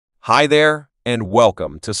Hi there, and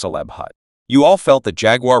welcome to Celeb Hut. You all felt that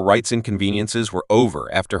Jaguar WRight's inconveniences were over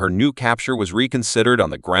after her new capture was reconsidered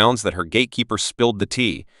on the grounds that her gatekeeper spilled the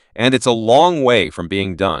tea, and it's a long way from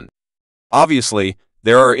being done. Obviously,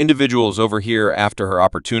 there are individuals over here after her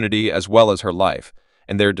opportunity as well as her life,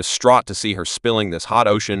 and they're distraught to see her spilling this hot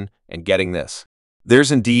ocean and getting this.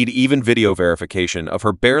 There's indeed even video verification of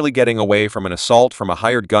her barely getting away from an assault from a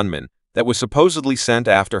hired gunman that was supposedly sent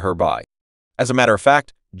after her by. As a matter of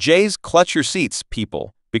fact, Jay's clutch your seats,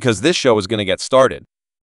 people, because this show is going to get started.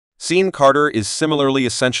 Sean Carter is similarly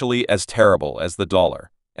essentially as terrible as the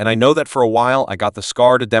dollar, and I know that for a while I got the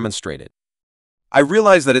scar to demonstrate it. I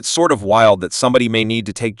realize that it's sort of wild that somebody may need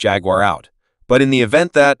to take Jaguar out, but in the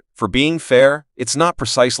event that, for being fair, it's not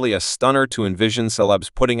precisely a stunner to envision celebs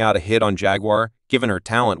putting out a hit on Jaguar, given her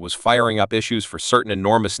talent was firing up issues for certain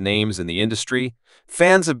enormous names in the industry.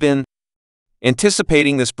 Fans have been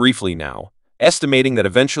anticipating this briefly now, estimating that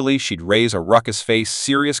eventually she'd raise a ruckus, face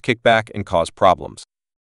serious kickback, and cause problems.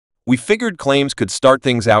 We figured claims could start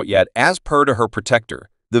things out, yet as per to her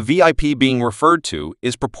protector, the VIP being referred to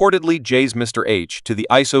is purportedly Jay's Mr. H to the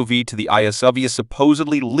ISOV to the ISW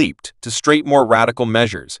supposedly leaped to straight more radical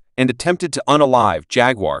measures and attempted to unalive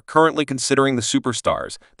Jaguar, currently considering the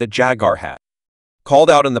superstars that Jaguar had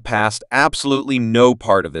called out in the past. Absolutely no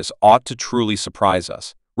part of this ought to truly surprise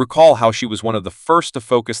us. Recall how she was one of the first to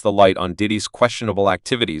focus the light on Diddy's questionable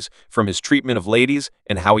activities, from his treatment of ladies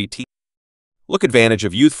and how he took advantage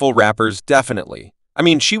of youthful rappers. Definitely. I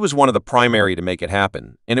mean, she was one of the primary to make it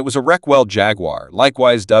happen, and it was a wreck. Well, Jaguar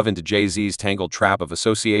likewise dove into Jay-Z's tangled trap of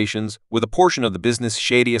associations with a portion of the business'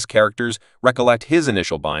 shadiest characters. Recollect his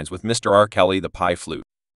initial binds with Mr. R. Kelly, the pie flute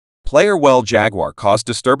player. Well, Jaguar caused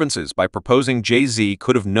disturbances by proposing Jay-Z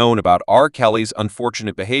could have known about R. Kelly's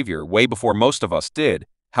unfortunate behavior way before most of us did,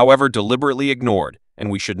 however deliberately ignored, and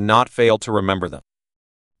we should not fail to remember them.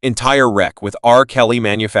 Entire wreck with R. Kelly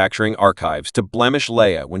manufacturing archives to blemish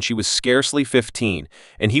Leia when she was scarcely 15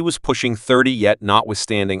 and he was pushing 30, yet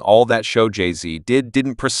notwithstanding all that show Jay-Z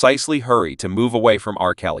didn't precisely hurry to move away from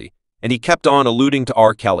R. Kelly, and he kept on alluding to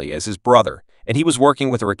R. Kelly as his brother, and he was working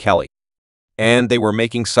with R. Kelly. And they were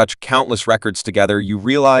making such countless records together. You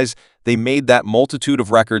realize they made that multitude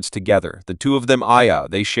of records together. The two of them,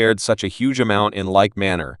 they shared such a huge amount in like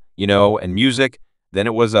manner, and music. Then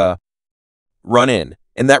it was a run-in,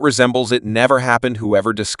 and that resembles it never happened.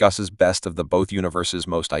 Whoever discusses best of the both universes'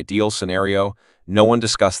 most ideal scenario, no one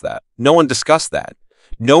discussed that. No one discussed that.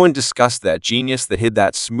 No one discussed that genius that hid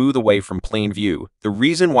that smooth away from plain view. The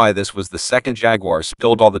reason why this was the second Jaguar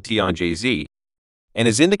spilled all the tea on Jay-Z, and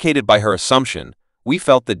as indicated by her assumption, we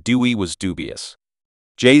felt that Dewey was dubious.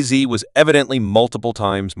 Jay-Z was evidently multiple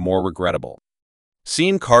times more regrettable.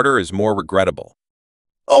 Sean Carter is more regrettable.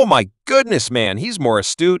 Oh my goodness, man, he's more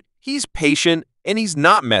astute, he's patient, and he's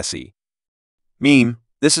not messy. Meme,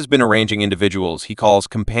 this has been arranging individuals he calls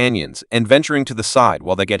companions and venturing to the side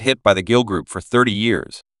while they get hit by the Gill Group for 30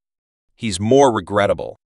 years. He's more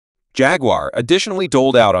regrettable. Jaguar additionally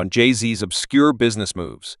doled out on Jay-Z's obscure business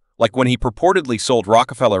moves, like when he purportedly sold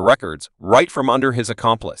Rockefeller Records right from under his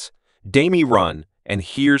accomplice, Damie Run, and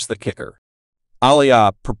here's the kicker.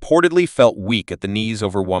 Alia purportedly felt weak at the knees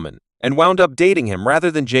over woman, and wound up dating him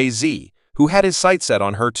rather than Jay-Z, who had his sights set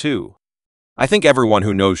on her too. I think everyone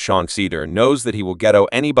who knows Sean Carter knows that he will ghetto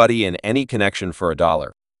anybody in any connection for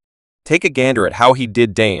 $1. Take a gander at how he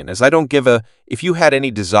did Dane, as I don't give a if you had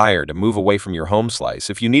any desire to move away from your home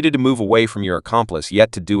slice, if you needed to move away from your accomplice,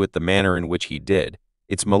 yet to do it the manner in which he did.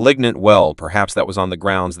 It's malignant. Well, perhaps that was on the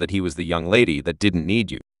grounds that he was the young lady that didn't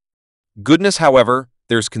need you. Goodness, however,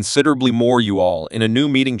 there's considerably more. You all. In a new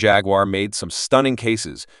meeting, Jaguar made some stunning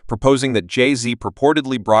cases, proposing that Jay-Z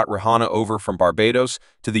purportedly brought Rihanna over from Barbados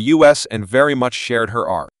to the US and very much shared her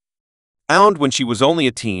art. Found when she was only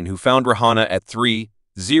a teen, who found Rihanna at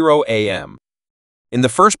 3:00 a.m. in the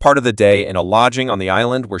first part of the day in a lodging on the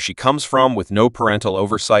island where she comes from with no parental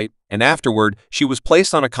oversight, and afterward she was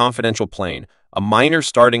placed on a confidential plane, a minor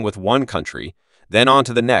starting with one country, then on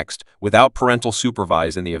to the next, without parental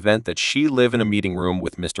supervision in the event that she live in a meeting room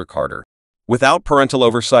with Mr. Carter. Without parental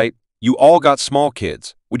oversight, you all got small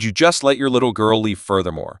kids. Would you just let your little girl leave?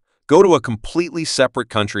 Furthermore, go to a completely separate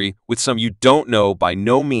country with some you don't know, by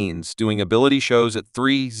no means doing ability shows at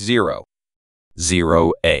 3:00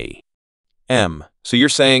 a.m. So you're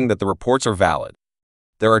saying that the reports are valid?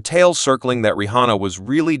 There are tales circling that Rihanna was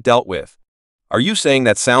really dealt with. Are you saying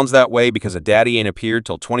that sounds that way because a daddy ain't appeared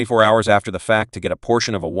till 24 hours after the fact to get a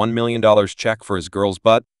portion of a $1 million check for his girl's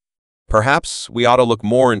butt? Perhaps we ought to look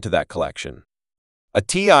more into that collection. A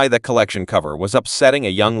TI that collection cover was upsetting a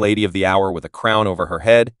young lady of the hour with a crown over her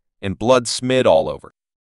head and blood smid all over.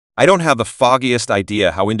 I don't have the foggiest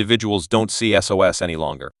idea how individuals don't see SOS any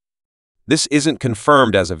longer. This isn't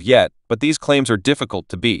confirmed as of yet, but these claims are difficult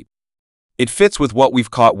to beat. It fits with what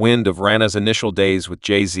we've caught wind of Rihanna's initial days with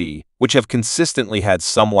Jay-Z, which have consistently had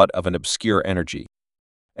somewhat of an obscure energy.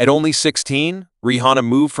 At only 16, Rihanna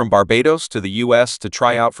moved from Barbados to the US to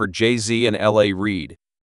try out for Jay-Z and L.A. Reid.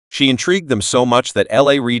 She intrigued them so much that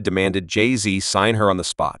L.A. Reid demanded Jay-Z sign her on the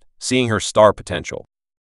spot, seeing her star potential.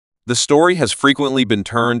 The story has frequently been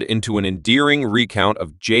turned into an endearing recount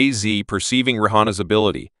of Jay-Z perceiving Rihanna's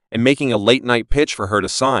ability and making a late-night pitch for her to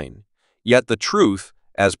sign. Yet the truth,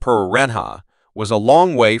 as per Rihanna, was a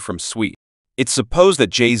long way from sweet. It's supposed that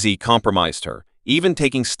Jay-Z compromised her, even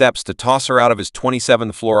taking steps to toss her out of his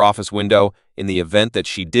 27th floor office window in the event that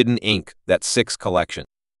she didn't ink that 6 collection.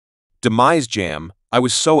 Demise jam, I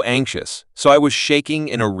was so anxious, so I was shaking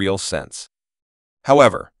in a real sense.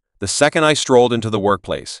 However, the second I strolled into the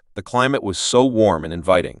workplace, the climate was so warm and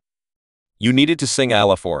inviting. You needed to sing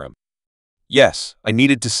Ella for him. Yes, I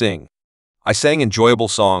needed to sing. I sang enjoyable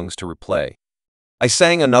songs to replay. I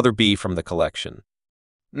sang another B from the collection.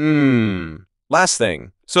 Last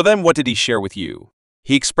thing. So then what did he share with you?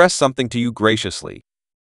 He expressed something to you graciously.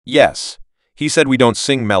 Yes. He said we don't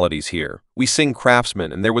sing melodies here. We sing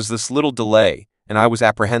craftsmen, and there was this little delay, and I was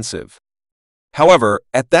apprehensive. However,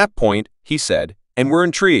 at that point, he said, and we're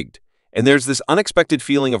intrigued. And there's this unexpected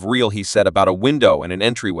feeling of real, he said, about a window and an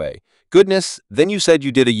entryway. Goodness, then you said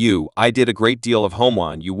you did a you, I did a great deal of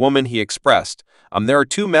homeland, you woman, he expressed. There are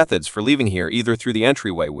 2 methods for leaving here, either through the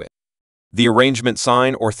entryway with the arrangement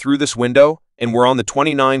sign or through this window, and we're on the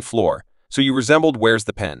 29th floor. So you resembled where's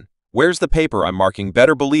the pen? Where's the paper I'm marking?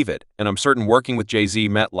 Better believe it, and I'm certain working with Jay-Z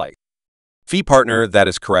met like. Fee partner, that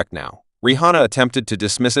is correct now. Rihanna attempted to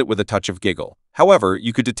dismiss it with a touch of giggle. However,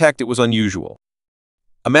 you could detect it was unusual.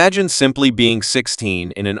 Imagine simply being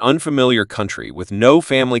 16 in an unfamiliar country with no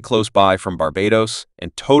family close by from Barbados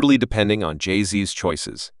and totally depending on Jay-Z's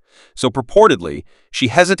choices. So purportedly, she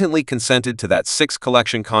hesitantly consented to that 6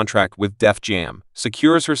 collection contract with Def Jam,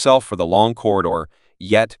 secures herself for the long corridor,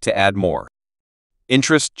 yet to add more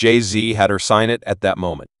interest, Jay-Z had her sign it at that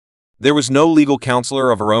moment. There was no legal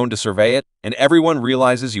counselor of her own to survey it, and everyone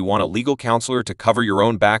realizes you want a legal counselor to cover your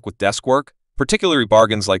own back with desk work, particularly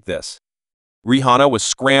bargains like this. Rihanna was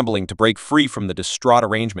scrambling to break free from the distraught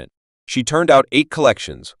arrangement. She turned out 8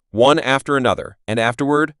 collections, one after another, and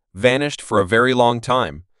afterward, vanished for a very long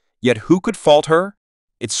time. Yet who could fault her?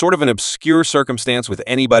 It's sort of an obscure circumstance with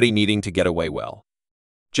anybody needing to get away well.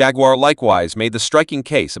 Jaguar likewise made the striking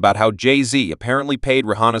case about how Jay-Z apparently paid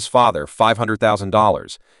Rihanna's father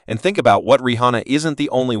 $500,000, and think about what Rihanna isn't the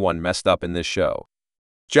only one messed up in this show.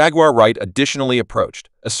 Jaguar WRight additionally approached,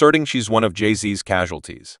 asserting she's one of Jay-Z's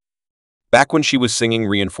casualties. Back when she was singing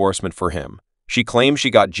reinforcement for him, she claimed she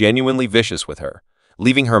got genuinely vicious with her,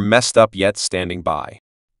 leaving her messed up yet standing by.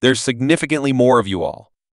 There's significantly more of you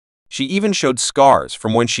all. She even showed scars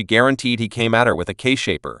from when she guaranteed he came at her with a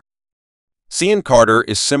K-shaper. Cian Carter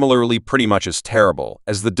is similarly pretty much as terrible,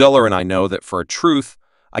 as the Diller and I know that for a truth,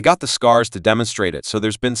 I got the scars to demonstrate it, so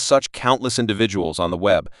there's been such countless individuals on the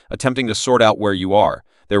web attempting to sort out where you are.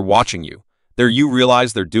 They're watching you. You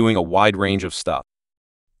realize they're doing a wide range of stuff.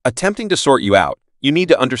 Attempting to sort you out, you need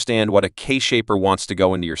to understand what a K-shaper wants to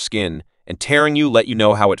go into your skin, and tearing you let you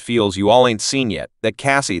know how it feels you all ain't seen yet. That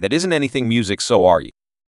Cassie, that isn't anything music, so are you.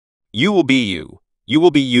 You will be you. You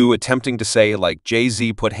will be you attempting to say like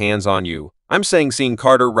Jay-Z put hands on you. I'm saying Cian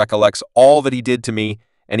Carter recollects all that he did to me,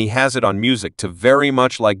 and he has it on music to very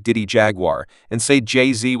much like Diddy Jaguar, and say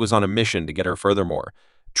Jay-Z was on a mission to get her furthermore.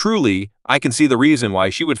 Truly, I can see the reason why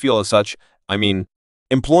she would feel as such.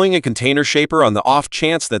 Employing a container shaper on the off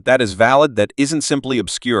chance that is valid, that isn't simply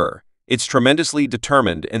obscure. It's tremendously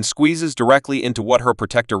determined and squeezes directly into what her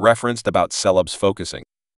protector referenced about celebs focusing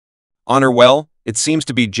on her. Well, it seems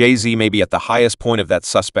to be Jay-Z may be at the highest point of that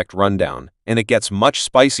suspect rundown, and it gets much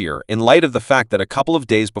spicier in light of the fact that a couple of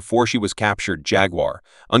days before she was captured, Jaguar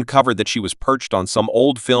uncovered that she was perched on some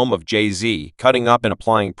old film of Jay-Z cutting up and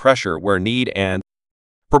applying pressure where need and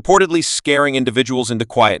purportedly scaring individuals into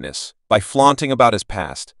quietness by flaunting about his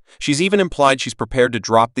past. She's even implied she's prepared to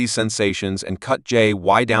drop these sensations and cut Jay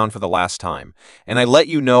down for the last time. And I let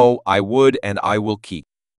you know I would and I will keep.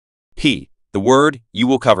 The word, you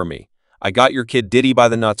will cover me. I got your kid Diddy by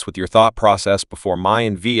the nuts with your thought process before my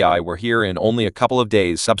and VI were here in only a couple of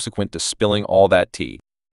days subsequent to spilling all that tea.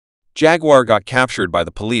 Jaguar got captured by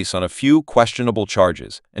the police on a few questionable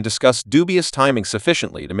charges and discussed dubious timing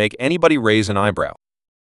sufficiently to make anybody raise an eyebrow.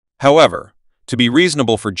 However, to be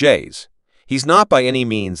reasonable for Jay's, He's not by any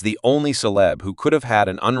means the only celeb who could have had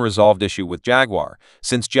an unresolved issue with Jaguar,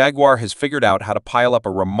 since Jaguar has figured out how to pile up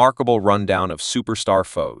a remarkable rundown of superstar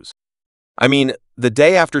foes. I mean, the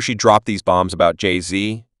day after she dropped these bombs about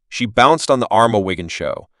Jay-Z, she bounced on the Arma Wiggin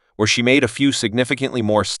show, where she made a few significantly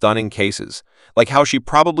more stunning cases, like how she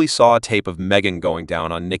probably saw a tape of Megan going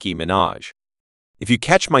down on Nicki Minaj. If you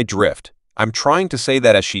catch my drift, I'm trying to say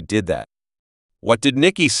that as she did that. What did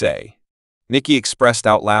Nicki say? Nicki expressed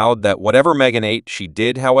out loud that whatever Megan ate, she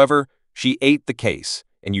did, however, she ate the case,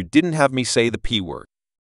 and you didn't have me say the P word.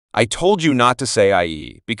 I told you not to say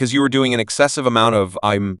IE, because you were doing an excessive amount of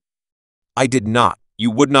I did not.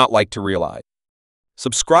 You would not like to realize.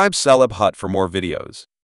 Subscribe Celeb Hut for more videos.